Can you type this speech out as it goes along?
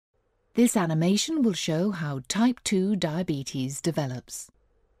This animation will show how type 2 diabetes develops.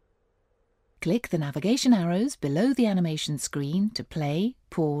 Click the navigation arrows below the animation screen to play,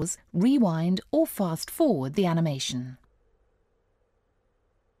 pause, rewind or fast forward the animation.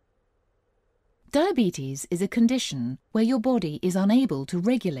 Diabetes is a condition where your body is unable to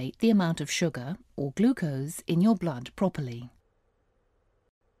regulate the amount of sugar or glucose in your blood properly.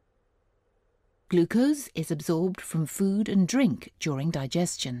 Glucose is absorbed from food and drink during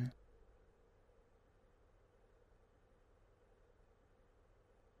digestion.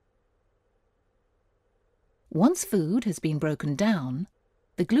 Once food has been broken down,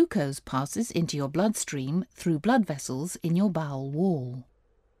 the glucose passes into your bloodstream through blood vessels in your bowel wall.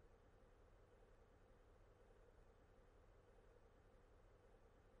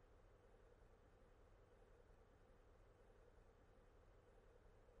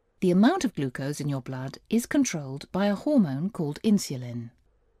 The amount of glucose in your blood is controlled by a hormone called insulin.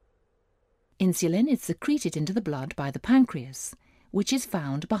 Insulin is secreted into the blood by the pancreas, which is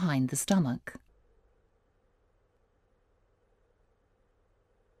found behind the stomach.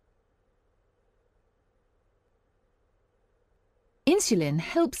 Insulin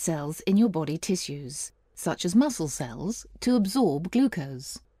helps cells in your body tissues, such as muscle cells, to absorb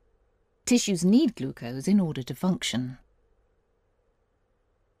glucose. Tissues need glucose in order to function.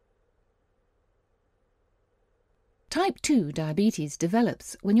 Type 2 diabetes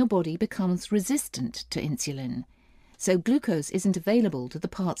develops when your body becomes resistant to insulin, so glucose isn't available to the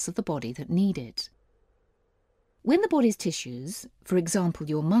parts of the body that need it. When the body's tissues, for example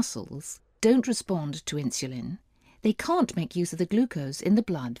your muscles, don't respond to insulin, they can't make use of the glucose in the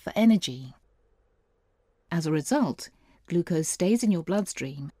blood for energy. As a result, glucose stays in your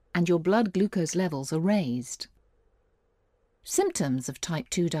bloodstream and your blood glucose levels are raised. Symptoms of type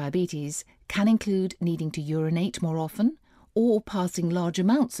 2 diabetes can include needing to urinate more often or passing large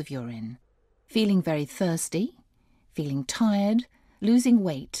amounts of urine, feeling very thirsty, feeling tired, losing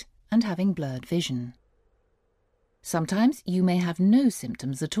weight and having blurred vision. Sometimes you may have no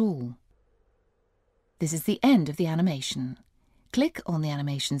symptoms at all. This is the end of the animation. Click on the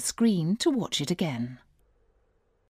animation screen to watch it again.